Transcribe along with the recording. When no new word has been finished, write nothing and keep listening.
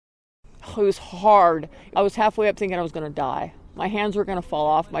it was hard. I was halfway up thinking I was going to die. My hands were going to fall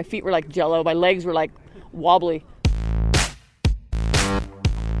off. My feet were like jello. My legs were like wobbly.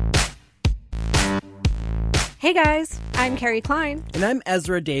 Hey guys, I'm Carrie Klein. And I'm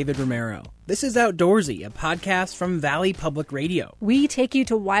Ezra David Romero. This is Outdoorsy, a podcast from Valley Public Radio. We take you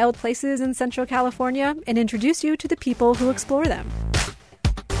to wild places in Central California and introduce you to the people who explore them.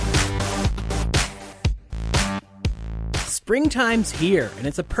 Springtime's here, and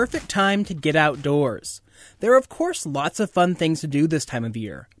it's a perfect time to get outdoors. There are, of course, lots of fun things to do this time of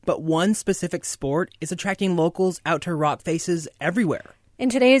year, but one specific sport is attracting locals out to rock faces everywhere. In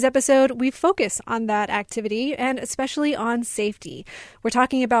today's episode, we focus on that activity and especially on safety. We're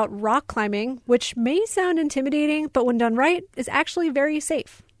talking about rock climbing, which may sound intimidating, but when done right, is actually very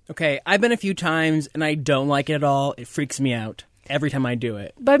safe. Okay, I've been a few times, and I don't like it at all. It freaks me out every time I do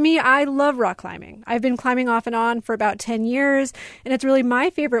it. But me, I love rock climbing. I've been climbing off and on for about 10 years, and it's really my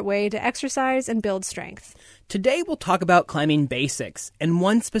favorite way to exercise and build strength. Today we'll talk about climbing basics and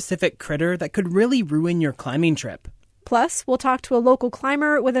one specific critter that could really ruin your climbing trip. Plus, we'll talk to a local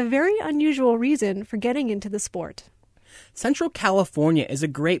climber with a very unusual reason for getting into the sport. Central California is a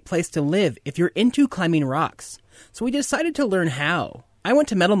great place to live if you're into climbing rocks, so we decided to learn how. I went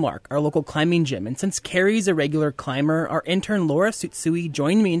to Metalmark, our local climbing gym, and since Carrie's a regular climber, our intern Laura Sutsui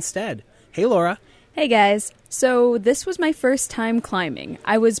joined me instead. Hey, Laura. Hey guys, so this was my first time climbing.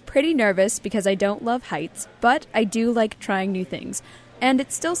 I was pretty nervous because I don't love heights, but I do like trying new things. And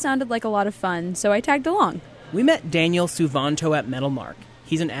it still sounded like a lot of fun, so I tagged along. We met Daniel Suvanto at Metalmark.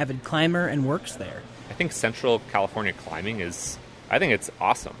 He's an avid climber and works there. I think Central California climbing it's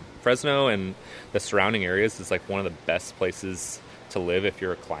awesome. Fresno and the surrounding areas is like one of the best places to live if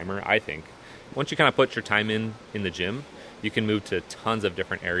you're a climber, I think. Once you kind of put your time in the gym, you can move to tons of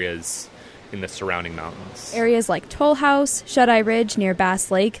different areas in the surrounding mountains. Areas like Toll House, Shut-Eye Ridge near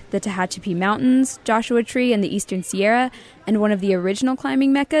Bass Lake, the Tehachapi Mountains, Joshua Tree in the Eastern Sierra, and one of the original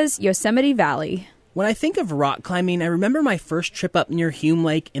climbing meccas, Yosemite Valley. When I think of rock climbing, I remember my first trip up near Hume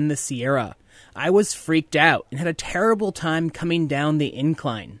Lake in the Sierra. I was freaked out and had a terrible time coming down the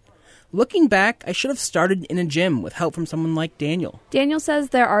incline. Looking back, I should have started in a gym with help from someone like Daniel. Daniel says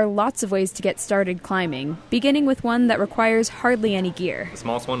there are lots of ways to get started climbing, beginning with one that requires hardly any gear. The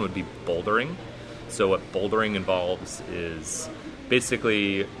smallest one would be bouldering. So what bouldering involves is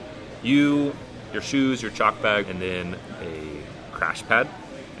basically your shoes, your chalk bag, and then a crash pad.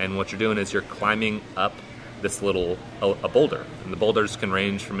 And what you're doing is you're climbing up this a boulder. And the boulders can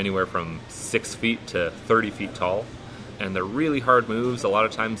range from anywhere from 6 feet to 30 feet tall. And they're really hard moves. A lot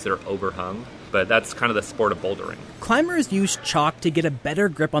of times they're overhung. But that's kind of the sport of bouldering. Climbers use chalk to get a better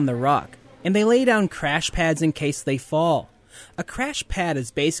grip on the rock. And they lay down crash pads in case they fall. A crash pad is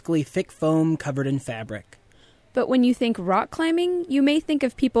basically thick foam covered in fabric. But when you think rock climbing, you may think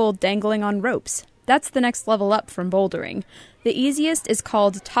of people dangling on ropes. That's the next level up from bouldering. The easiest is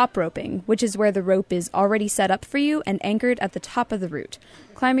called top roping, which is where the rope is already set up for you and anchored at the top of the route.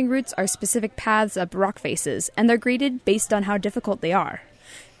 Climbing routes are specific paths up rock faces, and they're graded based on how difficult they are.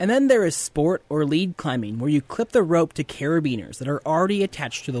 And then there is sport or lead climbing, where you clip the rope to carabiners that are already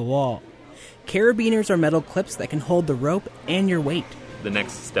attached to the wall. Carabiners are metal clips that can hold the rope and your weight. The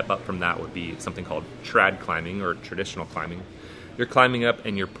next step up from that would be something called trad climbing or traditional climbing. You're climbing up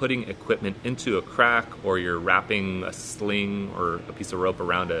and you're putting equipment into a crack, or you're wrapping a sling or a piece of rope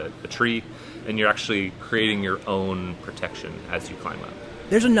around a tree, and you're actually creating your own protection as you climb up.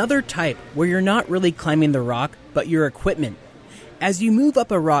 There's another type where you're not really climbing the rock, but your equipment. As you move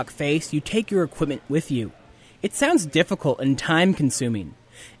up a rock face, you take your equipment with you. It sounds difficult and time-consuming.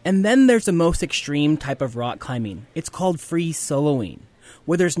 And then there's the most extreme type of rock climbing. It's called free soloing,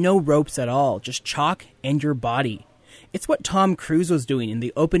 where there's no ropes at all, just chalk and your body. It's what Tom Cruise was doing in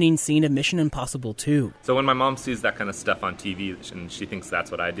the opening scene of Mission Impossible 2. So when my mom sees that kind of stuff on TV and she thinks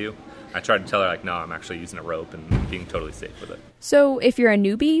that's what I do, I try to tell her, no, I'm actually using a rope and being totally safe with it. So if you're a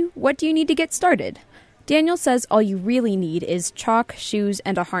newbie, what do you need to get started? Daniel says all you really need is chalk, shoes,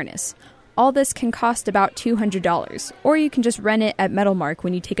 and a harness. All this can cost about $200, or you can just rent it at Metalmark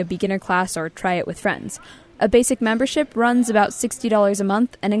when you take a beginner class or try it with friends. A basic membership runs about $60 a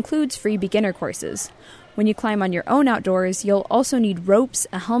month and includes free beginner courses. When you climb on your own outdoors, you'll also need ropes,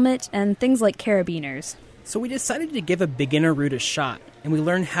 a helmet, and things like carabiners. So we decided to give a beginner route a shot, and we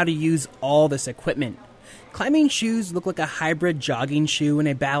learned how to use all this equipment. Climbing shoes look like a hybrid jogging shoe and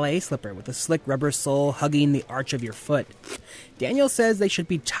a ballet slipper with a slick rubber sole hugging the arch of your foot. Daniel says they should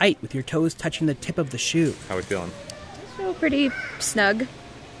be tight with your toes touching the tip of the shoe. How are we feeling? I feel pretty snug.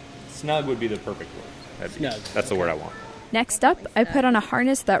 Snug would be the perfect word. Snug. That's the word I want. Next up, I put on a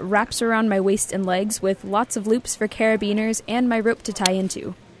harness that wraps around my waist and legs with lots of loops for carabiners and my rope to tie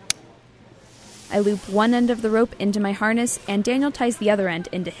into. I loop one end of the rope into my harness, and Daniel ties the other end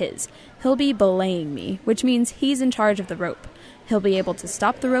into his. He'll be belaying me, which means he's in charge of the rope. He'll be able to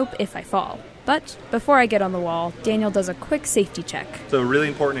stop the rope if I fall. But before I get on the wall, Daniel does a quick safety check. So really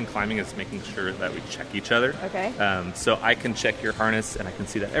important in climbing is making sure that we check each other. Okay. So I can check your harness, and I can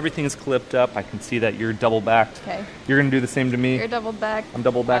see that everything is clipped up. I can see that you're double-backed. Okay. You're going to do the same to me. You're double back. I'm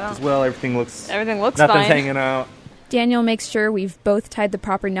double-backed as well. Everything looks Nothing's nothing's fine. hanging out. Daniel makes sure we've both tied the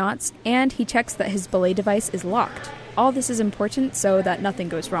proper knots, and he checks that his belay device is locked. All this is important so that nothing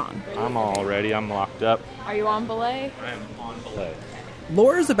goes wrong. I'm all ready. I'm locked up. Are you on belay? I am on belay.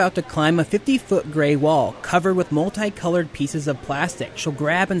 Laura's about to climb a 50-foot gray wall covered with multicolored pieces of plastic she'll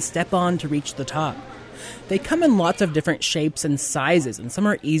grab and step on to reach the top. They come in lots of different shapes and sizes, and some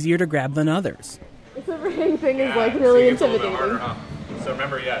are easier to grab than others. This overhang thing is like so really it gets a little bit intimidating. harder, huh? So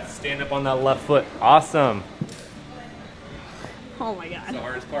remember, stand up on that left foot. Awesome. Oh my god. That's the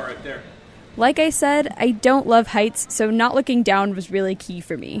hardest part right there. Like I said, I don't love heights, so not looking down was really key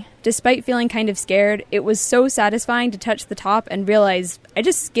for me. Despite feeling kind of scared, it was so satisfying to touch the top and realize I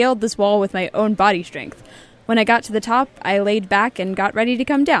just scaled this wall with my own body strength. When I got to the top, I laid back and got ready to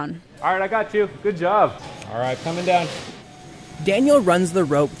come down. All right, I got you. Good job. All right, coming down. Daniel runs the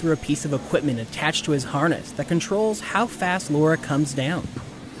rope through a piece of equipment attached to his harness that controls how fast Laura comes down.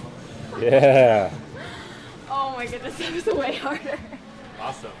 Yeah. Oh my goodness, that was way harder.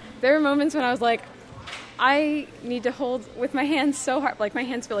 Awesome. There were moments when I was like, I need to hold with my hands so hard. Like my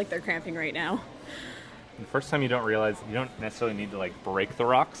hands feel like they're cramping right now. The first time you don't realize you don't necessarily need to like break the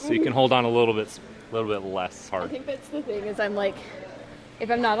rocks, so you can hold on a little bit less I hard. think that's the thing is I'm like, if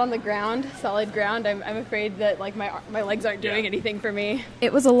I'm not on the ground, solid ground, I'm afraid that like my legs aren't doing anything for me.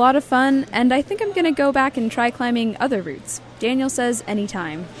 It was a lot of fun, and I think I'm going to go back and try climbing other routes. Daniel says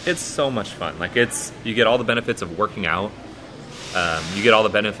anytime. It's so much fun. Like you get all the benefits of working out. You get all the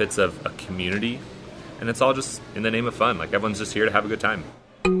benefits of a community, and it's all just in the name of fun. Like everyone's just here to have a good time.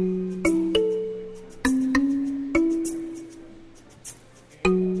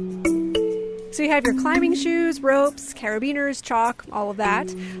 So you have your climbing shoes, ropes, carabiners, chalk, all of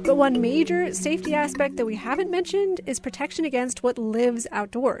that. But one major safety aspect that we haven't mentioned is protection against what lives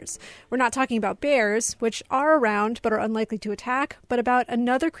outdoors. We're not talking about bears, which are around but are unlikely to attack, but about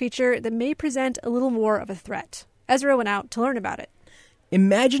another creature that may present a little more of a threat. Ezra went out to learn about it.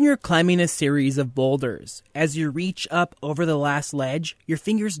 Imagine you're climbing a series of boulders. As you reach up over the last ledge, your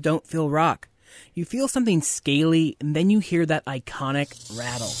fingers don't feel rock. You feel something scaly, and then you hear that iconic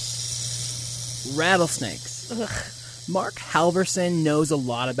rattle. Rattlesnakes. Ugh. Mark Halverson knows a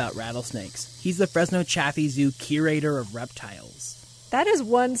lot about rattlesnakes. He's the Fresno Chaffee Zoo curator of reptiles. That is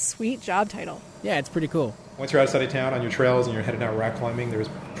one sweet job title. Yeah, it's pretty cool. Once you're outside of town on your trails and you're heading out rock climbing, there's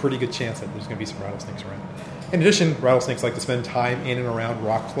a pretty good chance that there's going to be some rattlesnakes around. In addition, rattlesnakes like to spend time in and around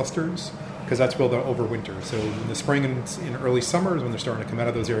rock clusters because that's where they'll overwinter. So in the spring and in early summer is when they're starting to come out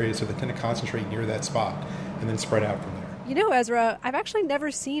of those areas, so they tend to concentrate near that spot and then spread out from there. You know, Ezra, I've actually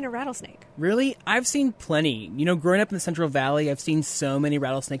never seen a rattlesnake. Really? I've seen plenty. You know, growing up in the Central Valley, I've seen so many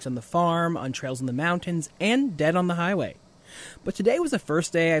rattlesnakes on the farm, on trails in the mountains, and dead on the highway. But today was the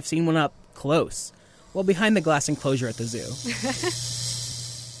first day I've seen one up close. Well, behind the glass enclosure at the zoo.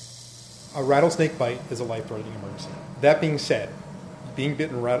 A rattlesnake bite is a life-threatening emergency. That being said, being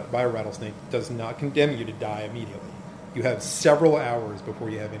bitten by a rattlesnake does not condemn you to die immediately. You have several hours before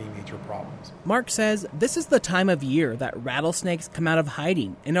you have any major problems. Mark says this is the time of year that rattlesnakes come out of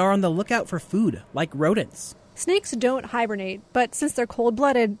hiding and are on the lookout for food, like rodents. Snakes don't hibernate, but since they're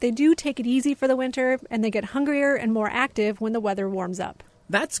cold-blooded, they do take it easy for the winter, and they get hungrier and more active when the weather warms up.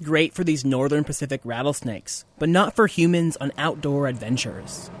 That's great for these northern Pacific rattlesnakes, but not for humans on outdoor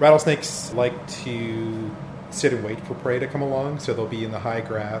adventures. Rattlesnakes like to sit and wait for prey to come along, so they'll be in the high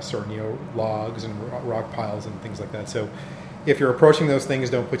grass or near logs and rock piles and things like that. So if you're approaching those things,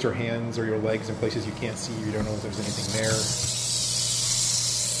 don't put your hands or your legs in places you can't see. You don't know if there's anything there.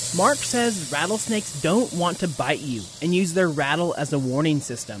 Mark says rattlesnakes don't want to bite you and use their rattle as a warning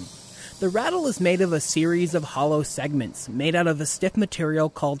system. The rattle is made of a series of hollow segments made out of a stiff material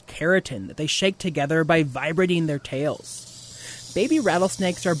called keratin that they shake together by vibrating their tails. Baby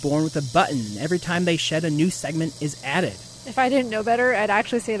rattlesnakes are born with a button every time they shed a new segment is added. If I didn't know better, I'd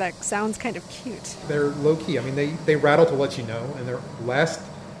actually say that sounds kind of cute. They're low-key. I mean, they rattle to let you know, and their last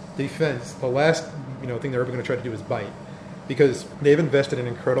defense, the last thing they're ever going to try to do is bite, because they've invested an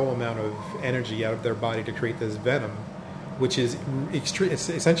incredible amount of energy out of their body to create this venom, which is it's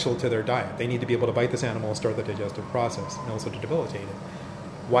essential to their diet. They need to be able to bite this animal and start the digestive process, and also to debilitate it.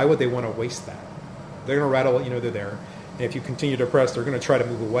 Why would they want to waste that? They're going to rattle, they're there. And if you continue to press, they're going to try to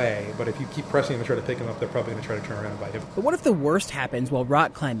move away. But if you keep pressing them and try to pick them up, they're probably going to try to turn around and bite you. But what if the worst happens while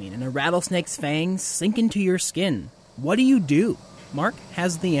rock climbing and a rattlesnake's fangs sink into your skin? What do you do? Mark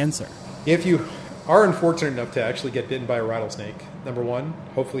has the answer. If you are unfortunate enough to actually get bitten by a rattlesnake, number one,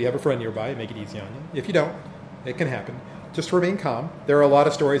 hopefully you have a friend nearby and make it easy on you. If you don't, it can happen. Just remain calm. There are a lot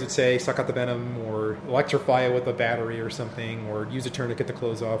of stories that say suck out the venom or electrify it with a battery or something or use a tourniquet to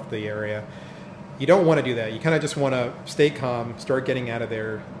close off the area. You don't want to do that. You kind of just want to stay calm, start getting out of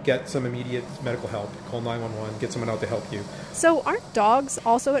there, get some immediate medical help, call 911, get someone out to help you. So aren't dogs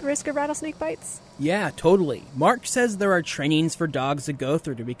also at risk of rattlesnake bites? Yeah, totally. Mark says there are trainings for dogs to go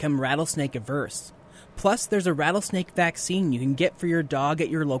through to become rattlesnake averse. Plus, there's a rattlesnake vaccine you can get for your dog at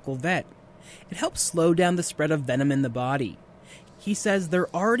your local vet. It helps slow down the spread of venom in the body. He says there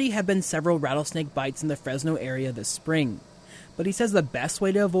already have been several rattlesnake bites in the Fresno area this spring. But he says the best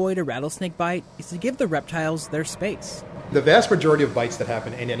way to avoid a rattlesnake bite is to give the reptiles their space. The vast majority of bites that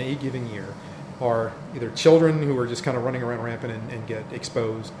happen in any given year are either children who are just kind of running around rampant and get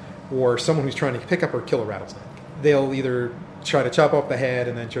exposed, or someone who's trying to pick up or kill a rattlesnake. They'll either try to chop off the head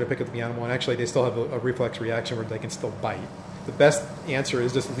and then try to pick up the animal, and actually they still have a reflex reaction where they can still bite. The best answer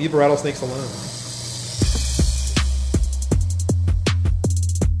is just leave rattlesnakes alone.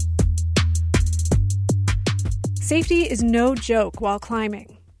 Safety is no joke while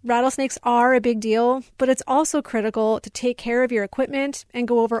climbing. Rattlesnakes are a big deal, but it's also critical to take care of your equipment and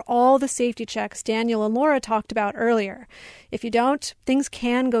go over all the safety checks Daniel and Laura talked about earlier. If you don't, things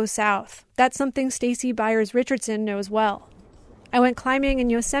can go south. That's something Stacy Byers-Richardson knows well. I went climbing in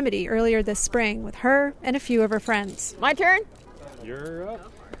Yosemite earlier this spring with her and a few of her friends. My turn? You're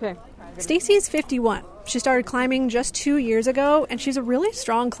up. Okay. Stacy's 51. She started climbing just 2 years ago, and she's a really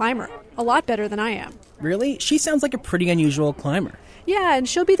strong climber. A lot better than I am. Really? She sounds like a pretty unusual climber. Yeah, and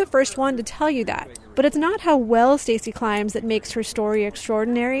she'll be the first one to tell you that. But it's not how well Stacy climbs that makes her story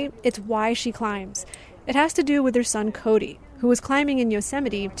extraordinary. It's why she climbs. It has to do with her son Cody, who was climbing in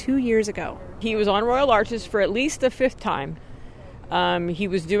Yosemite 2 years ago. He was on Royal Arches for at least the 5th time. He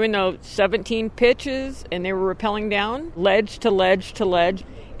was doing those 17 pitches, and they were rappelling down, ledge to ledge to ledge,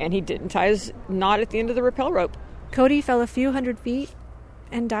 and he didn't tie his knot at the end of the rappel rope. Cody fell a few hundred feet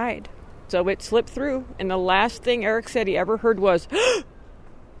and died. So it slipped through, and the last thing Eric said he ever heard was,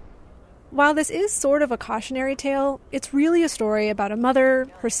 While this is sort of a cautionary tale, it's really a story about a mother,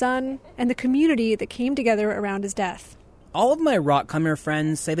 her son, and the community that came together around his death. All of my rock climber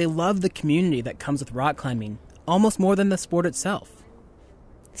friends say they love the community that comes with rock climbing, almost more than the sport itself.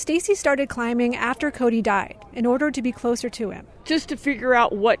 Stacy started climbing after Cody died in order to be closer to him. just to figure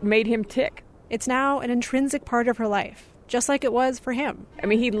out what made him tick. It's now an intrinsic part of her life, just like it was for him. I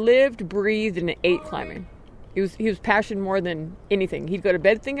mean, he lived, breathed, and ate climbing. He was passionate more than anything. He'd go to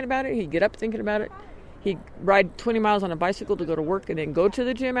bed thinking about it. He'd get up thinking about it. He'd ride 20 miles on a bicycle to go to work and then go to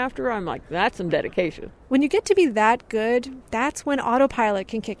the gym after. I'm like, that's some dedication. When you get to be that good, that's when autopilot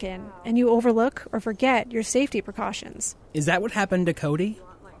can kick in, and you overlook or forget your safety precautions. Is that what happened to Cody?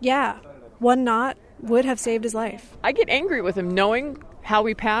 Yeah, one knot would have saved his life. I get angry with him knowing how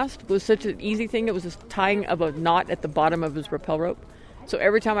he passed was such an easy thing. It was just tying of a knot at the bottom of his rappel rope. So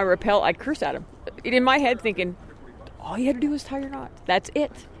every time I rappel, I curse at him. In my head thinking, all you had to do was tie your knot. That's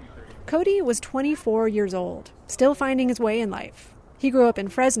it. Cody was 24 years old, still finding his way in life. He grew up in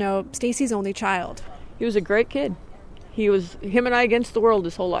Fresno, Stacy's only child. He was a great kid. Him and I against the world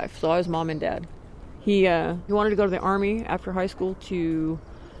his whole life. So I was mom and dad. He wanted to go to the Army after high school to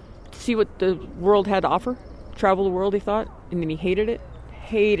see what the world had to offer, travel the world, he thought, and then he hated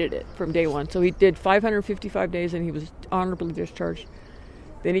it from day one. So he did 555 days and he was honorably discharged.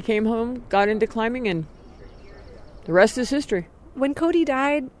 Then he came home, got into climbing, and the rest is history. When Cody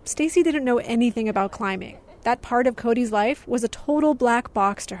died, Stacy didn't know anything about climbing. That part of Cody's life was a total black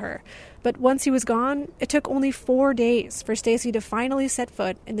box to her. But once he was gone, it took only 4 days for Stacy to finally set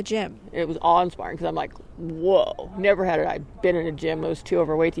foot in the gym. It was awe-inspiring because I'm like, whoa, never had I been in a gym. I was too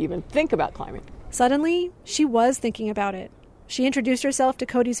overweight to even think about climbing. Suddenly, she was thinking about it. She introduced herself to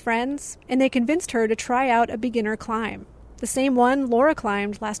Cody's friends, and they convinced her to try out a beginner climb. The same one Laura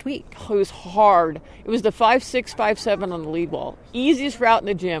climbed last week. It was hard. It was the 5.6, 5.7 on the lead wall. Easiest route in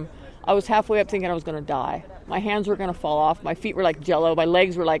the gym. I was halfway up thinking I was going to die. My hands were going to fall off. My feet were like jello. My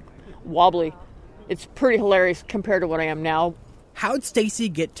legs were like wobbly. It's pretty hilarious compared to what I am now. How'd Stacy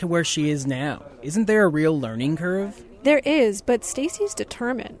get to where she is now? Isn't there a real learning curve? There is, but Stacy's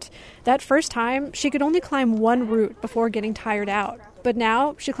determined. That first time, she could only climb one route before getting tired out. But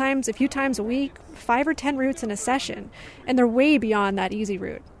now, she climbs a few times a week, 5 or 10 routes in a session, and they're way beyond that easy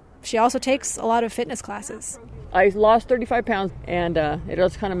route. She also takes a lot of fitness classes. I lost 35 pounds, and it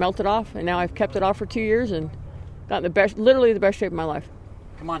just kind of melted off, and now I've kept it off for 2 years and Got in the best, literally the best shape of my life.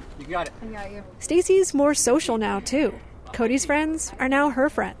 Come on, you got it. I got you. Stacy's more social now, too. Cody's friends are now her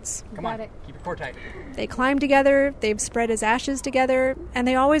friends. Come on, keep your core tight. They climb together, they've spread his ashes together, and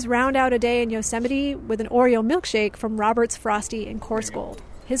they always round out a day in Yosemite with an Oreo milkshake from Robert's Frosty and Coarse Gold,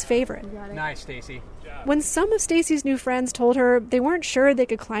 his favorite. Nice, Stacy. When some of Stacy's new friends told her they weren't sure they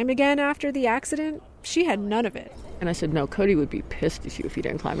could climb again after the accident, she had none of it. And I said, no, Cody would be pissed at you if you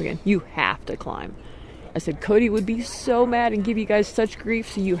didn't climb again. You have to climb. I said, Cody would be so mad and give you guys such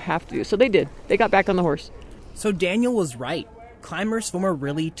grief, so you have to do it. So they did. They got back on the horse. So Daniel was right. Climbers form a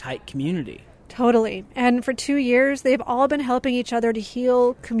really tight community. Totally. And for 2 years, they've all been helping each other to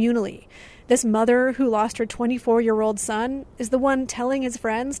heal communally. This mother who lost her 24-year-old son is the one telling his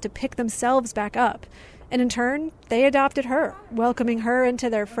friends to pick themselves back up. And in turn, they adopted her, welcoming her into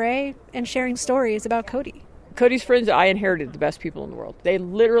their fray and sharing stories about Cody. Cody's friends, I inherited the best people in the world. They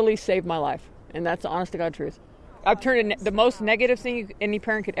literally saved my life. And that's the honest to God truth. I've turned the most negative thing any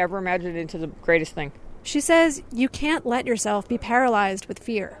parent could ever imagine into the greatest thing. She says you can't let yourself be paralyzed with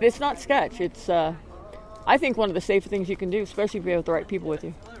fear. It's not sketch. It's, I think, one of the safest things you can do, especially if you have the right people with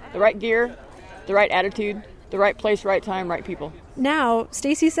you. The right gear, the right attitude, the right place, right time, right people. Now,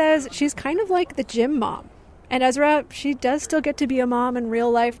 Stacy says she's kind of like the gym mom. And Ezra, she does still get to be a mom in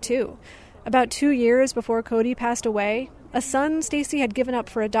real life, too. About 2 years before Cody passed away, a son Stacy had given up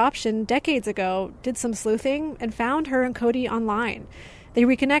for adoption decades ago did some sleuthing and found her and Cody online. They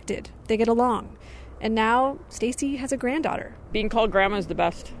reconnected. They get along. And now Stacy has a granddaughter. Being called grandma is the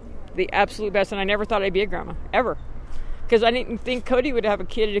best. The absolute best. And I never thought I'd be a grandma. Ever. Because I didn't think Cody would have a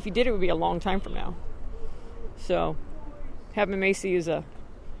kid. And if he did, it would be a long time from now. So having Macy is a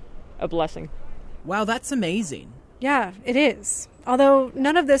blessing. Wow, that's amazing. Yeah, it is. Although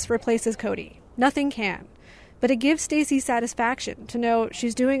none of this replaces Cody. Nothing can. But it gives Stacy satisfaction to know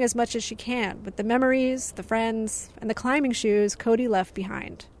she's doing as much as she can with the memories, the friends, and the climbing shoes Cody left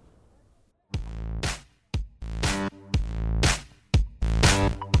behind.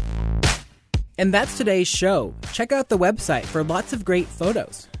 And that's today's show. Check out the website for lots of great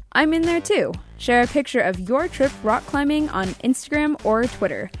photos. I'm in there too. Share a picture of your trip rock climbing on Instagram or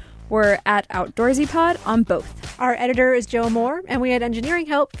Twitter. We're at OutdoorsyPod on both. Our editor is Joe Moore, and we had engineering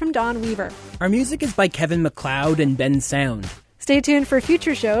help from Don Weaver. Our music is by Kevin MacLeod and Ben Sound. Stay tuned for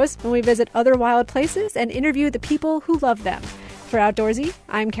future shows when we visit other wild places and interview the people who love them. For Outdoorsy,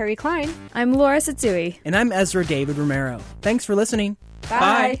 I'm Carrie Klein. I'm Laura Satsui. And I'm Ezra David Romero. Thanks for listening.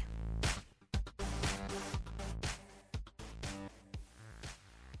 Bye.